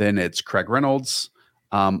 Then it's Craig Reynolds.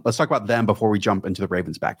 Let's talk about them before we jump into the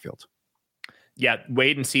Ravens backfield. Yeah,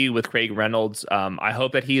 wait and see with Craig Reynolds. I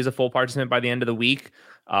hope that he is a full participant by the end of the week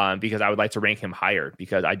because I would like to rank him higher,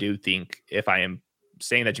 because I do think, if I am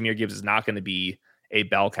saying that Jahmyr Gibbs is not going to be a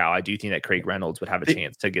bell cow, I do think that Craig Reynolds would have a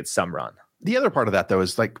chance to get some run. The other part of that, though,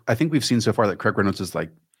 is like I think we've seen so far that Craig Reynolds is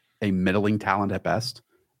like a middling talent at best.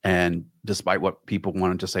 And despite what people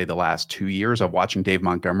wanted to say the last 2 years of watching Dave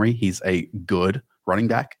Montgomery, he's a good running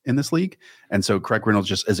back in this league. And so Craig Reynolds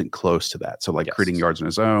just isn't close to that. So creating yards on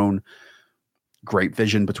his own, great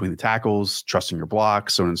vision between the tackles, trusting your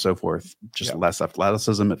blocks, so on and so forth. Just less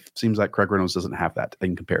athleticism. It seems like Craig Reynolds doesn't have that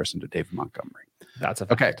in comparison to David Montgomery. That's a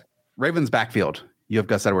fact. Okay. Ravens backfield. You have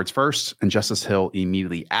Gus Edwards first and Justice Hill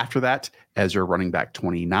immediately after that as your running back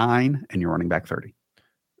 29 and your running back 30.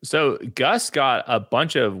 So Gus got a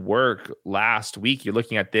bunch of work last week. You're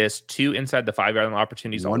looking at this 2 inside the 5-yard line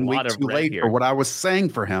opportunities. 1 week too late for what I was saying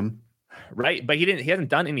for him. Right. But he hasn't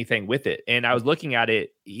done anything with it. And I was looking at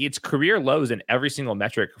it. It's career lows in every single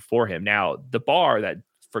metric for him. Now, the bar that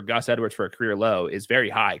for Gus Edwards for a career low is very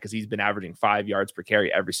high because he's been averaging 5 yards per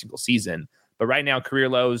carry every single season. But right now, career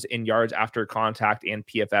lows in yards after contact and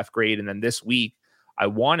PFF grade. And then this week, I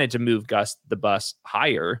wanted to move Gus the bus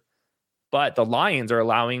higher, but the Lions are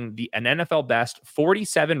allowing an NFL best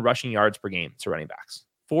 47 rushing yards per game to running backs.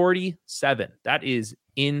 47. That is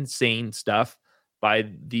insane stuff by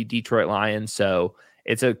the Detroit Lions. So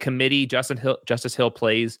it's a committee. Justice Hill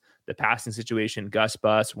plays the passing situation. Gus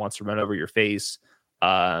Bus wants to run over your face.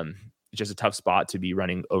 It's just a tough spot to be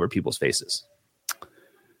running over people's faces.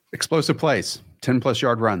 Explosive plays, 10+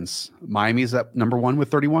 yard runs. Miami's at number 1 with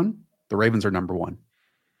 31. The Ravens are number 1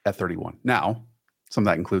 at 31. Now, some of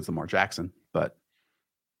that includes Lamar Jackson, but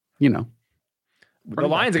the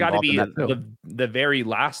Lions have got to be the very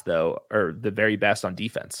last though, or the very best on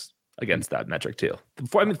defense against that metric too.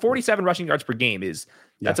 47 rushing yards per game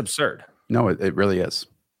that's absurd. No, it really is.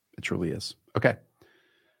 It truly is. Okay.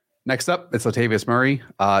 Next up, it's Latavius Murray.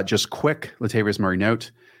 Just quick Latavius Murray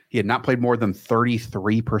note. He had not played more than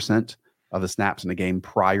 33% of the snaps in the game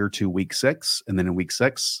prior to week 6. And then in week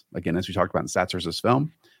 6, again, as we talked about in stats versus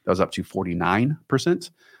film, that was up to 49%.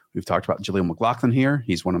 We've talked about Jaleel McLaughlin here.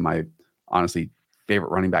 He's one of my, honestly,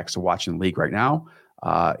 favorite running backs to watch in the league right now.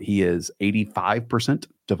 He is 85%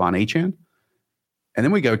 Devon Achane. And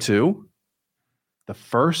then we go to the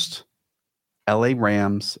first LA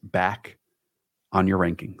Rams back on your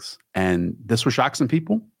rankings. And this will shock some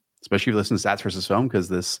people, especially if you listen to stats versus film, because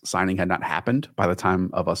this signing had not happened by the time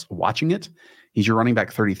of us watching it. He's your running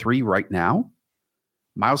back 33 right now.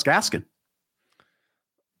 Myles Gaskin.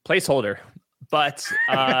 Placeholder. But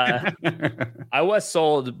I was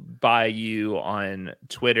sold by you on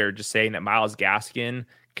Twitter just saying that Myles Gaskin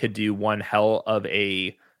could do one hell of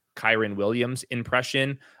a Kyren Williams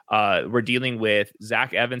impression. We're dealing with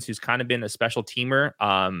Zach Evans, who's kind of been a special teamer,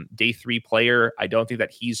 day 3 player. I don't think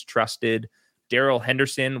that he's trusted. Darrell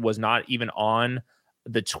Henderson was not even on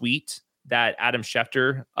the tweet that Adam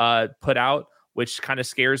Schefter put out, which kind of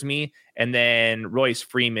scares me. And then Royce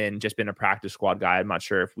Freeman, just been a practice squad guy. I'm not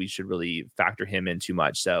sure if we should really factor him in too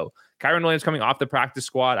much. So Kyron Williams coming off the practice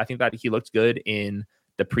squad. I think that he looked good in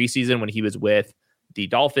the preseason when he was with the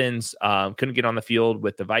Dolphins. Couldn't get on the field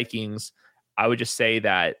with the Vikings. I would just say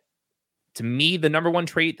that, to me, the number one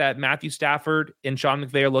trait that Matthew Stafford and Sean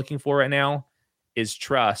McVay are looking for right now is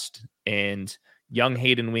trust. And young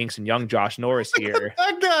Hayden Winks and young Josh Norris here.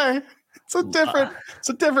 That guy. It's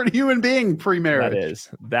a different human being pre-marriage.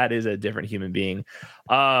 That is a different human being.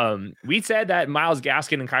 We said that Myles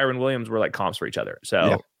Gaskin and Kyron Williams were like comps for each other.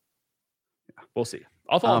 So we'll see.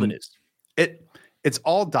 I'll follow the news. It's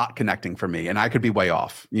all dot connecting for me, and I could be way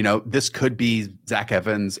off. This could be Zach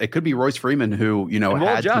Evans. It could be Royce Freeman, who,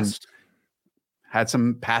 had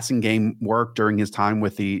some passing game work during his time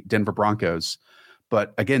with the Denver Broncos.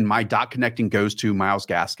 But again, my dot connecting goes to Myles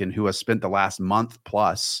Gaskin, who has spent the last month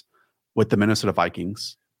plus with the Minnesota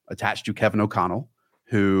Vikings, attached to Kevin O'Connell,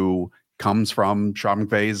 who comes from Sean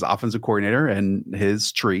McVay's offensive coordinator and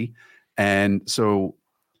his tree. And so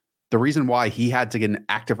the reason why he had to get an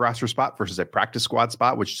active roster spot versus a practice squad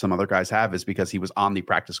spot, which some other guys have, is because he was on the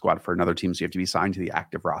practice squad for another team. So you have to be signed to the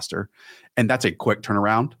active roster. And that's a quick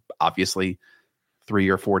turnaround, obviously 3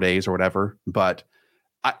 or 4 days or whatever. But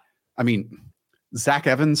I mean, Zach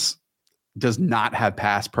Evans does not have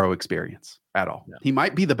pass pro experience at all. No. He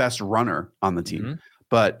might be the best runner on the team,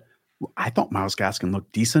 but I thought Myles Gaskin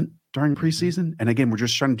looked decent during preseason. And again, we're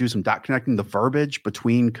just trying to do some dot connecting. The verbiage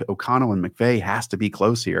between O'Connell and McVay has to be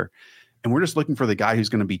close here. And we're just looking for the guy who's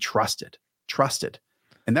going to be trusted.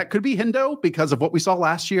 And that could be Hendo because of what we saw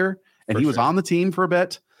last year. And he was on the team for a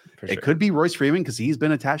bit. It could be Royce Freeman because he's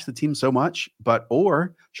been attached to the team so much,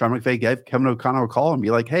 or Sean McVay gave Kevin O'Connell a call and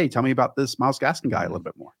be like, hey, tell me about this Myles Gaskin guy a little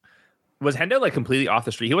bit more. Was Hendo like completely off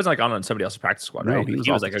the street? He wasn't like on somebody else's practice squad, right? No,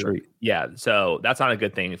 he was like, so that's not a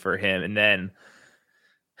good thing for him. And then,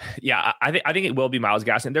 I think it will be Myles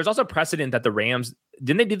Gaskin. There's also precedent that the Rams,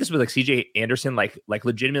 didn't they do this with like CJ Anderson, like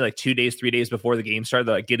legitimately like 2 days, 3 days before the game started,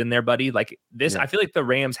 like, get in there, buddy. Like this, I feel like the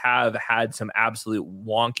Rams have had some absolute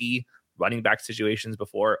wonky running back situations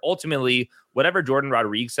before. Ultimately, whatever Jordan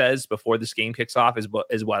Rodriguez says before this game kicks off is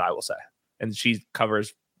what I will say. And she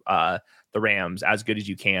covers the Rams as good as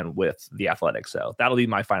you can with the Athletics. So that'll be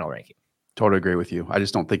my final ranking. Totally agree with you. I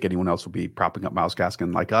just don't think anyone else will be propping up Myles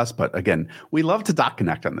Gaskin like us. But again, we love to dot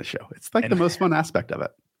connect on this show. It's like the most fun aspect of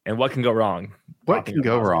it. And what can go wrong? What can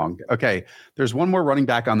go wrong? Okay. There's one more running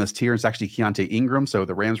back on this tier. It's actually Keontae Ingram. So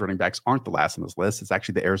the Rams running backs aren't the last on this list. It's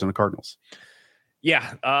actually the Arizona Cardinals.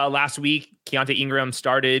 Yeah. Last week, Keontae Ingram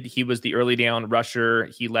started. He was the early down rusher.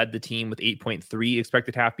 He led the team with 8.3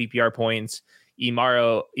 expected half PPR points.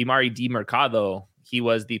 Imari DiMercado, he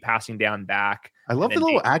was the passing down back. I love the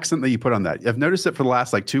little accent that you put on that. I've noticed it for the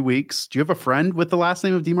last 2 weeks. Do you have a friend with the last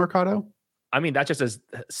name of DiMercado? I mean, that's just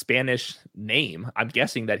a Spanish name. I'm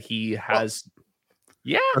guessing that he has.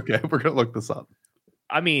 Yeah. Okay. We're going to look this up.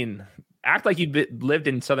 I mean, act like you lived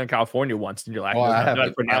in Southern California once in your life. I don't know how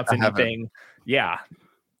to pronounce anything. Yeah.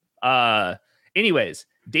 Anyways,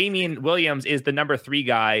 Damian Williams is the number 3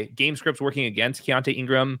 guy. Game script's working against Keontae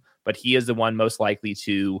Ingram, but he is the one most likely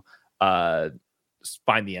to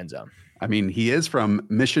find the end zone. I mean, he is from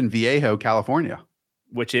Mission Viejo, California,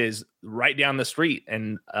 which is right down the street.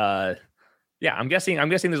 And I'm guessing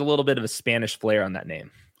there's a little bit of a Spanish flair on that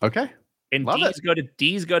name. Okay. And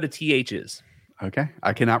D's go to THs. Okay.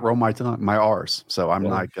 I cannot roll my R's. So I'm you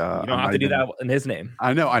don't have to do that in his name.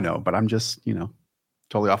 I know, but I'm just,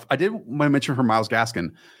 totally off. I did want to mention for Myles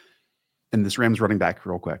Gaskin and this Rams running back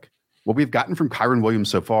real quick. What we've gotten from Kyron Williams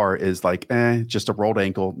so far is just a rolled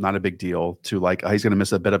ankle, not a big deal, to he's going to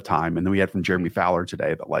miss a bit of time. And then we had from Jeremy Fowler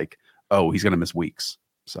today that he's going to miss weeks.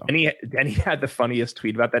 So and he had the funniest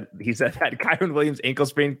tweet about that. He said that Kyron Williams' ankle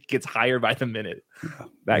sprain gets higher by the minute.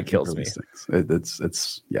 That kills me.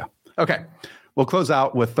 It's okay. We'll close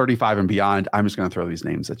out with 35 and beyond. I'm just going to throw these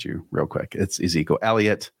names at you real quick. It's Ezekiel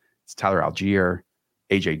Elliott. It's Tyler Algier,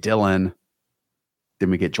 AJ Dillon. Then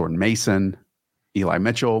we get Jordan Mason, Eli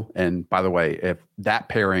Mitchell. And by the way, if that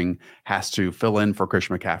pairing has to fill in for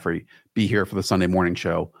Christian McCaffrey, be here for the Sunday morning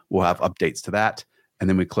show. We'll have updates to that. And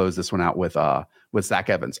then we close this one out with Zach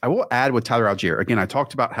Evans. I will add with Tyler Algier. Again, I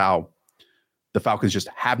talked about how the Falcons just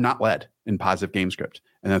have not led in positive game script.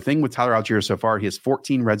 And the thing with Tyler Algier so far, he has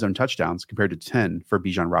 14 red zone touchdowns compared to 10 for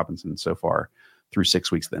Bijan Robinson so far through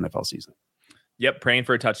 6 weeks of the NFL season. Yep. Praying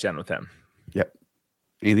for a touchdown with him. Yep.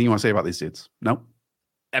 Anything you want to say about these dudes? Nope.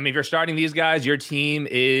 I mean, if you're starting these guys, your team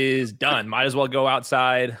is done. Might as well go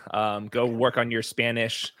outside, go work on your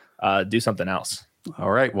Spanish, do something else.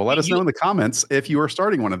 All right. Well, let us know in the comments if you are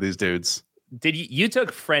starting one of these dudes. Did you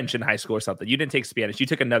took French in high school or something? You didn't take Spanish. You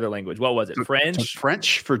took another language. What was it? French?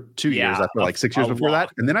 French for 2 years. I feel 6 years before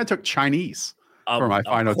that. And then I took Chinese. for my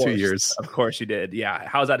final 2 years. Of course you did. Yeah.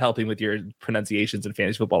 How's that helping with your pronunciations in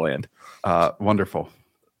fantasy football land? Wonderful.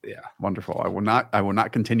 Yeah. Wonderful. I will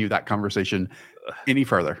not continue that conversation any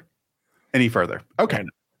further. Okay.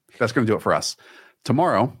 That's going to do it for us.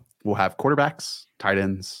 Tomorrow we'll have quarterbacks, tight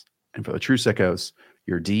ends, and for the true sickos,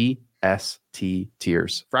 your DST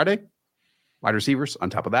tiers. Friday, wide receivers on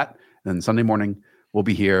top of that. And then Sunday morning we'll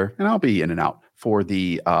be here, and I'll be in and out for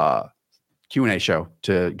the Q&A show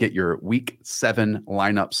to get your week 7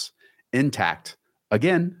 lineups intact.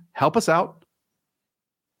 Again, help us out.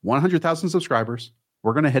 100,000 subscribers.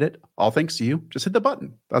 We're going to hit it. All thanks to you. Just hit the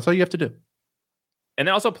button. That's all you have to do. And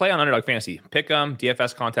then also play on Underdog Fantasy. Pick them,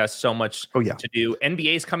 DFS contest, so much to do.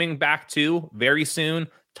 NBA's coming back too very soon.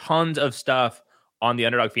 Tons of stuff on the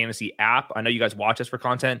Underdog Fantasy app. I know you guys watch us for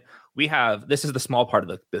content. This is the small part of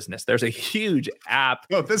the business. There's a huge app.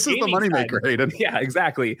 Oh, this is the moneymaker, Hayden. Yeah,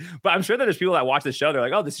 exactly. But I'm sure that there's people that watch the show. They're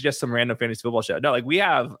like, oh, this is just some random fantasy football show. No, like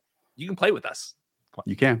you can play with us.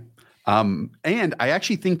 You can. And I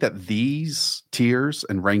actually think that these tiers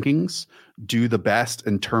and rankings do the best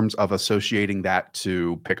in terms of associating that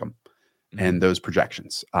to Pick'em and those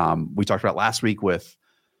projections. We talked about last week with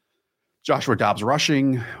Joshua Dobbs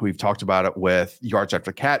rushing. We've talked about it with yards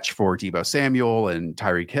after catch for Deebo Samuel and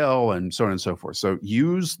Tyreek Hill and so on and so forth. So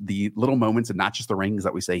use the little moments and not just the rankings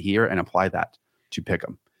that we say here and apply that to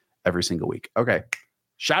Pick'em every single week. Okay.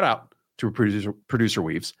 Shout out to producer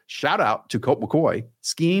Weaves. Shout out to Colt McCoy.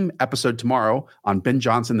 Scheme episode tomorrow on Ben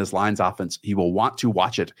Johnson, this Lions offense. You will want to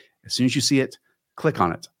watch it. As soon as you see it, click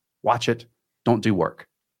on it. Watch it. Don't do work.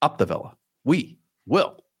 Up the villa. We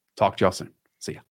will talk to y'all soon. See ya.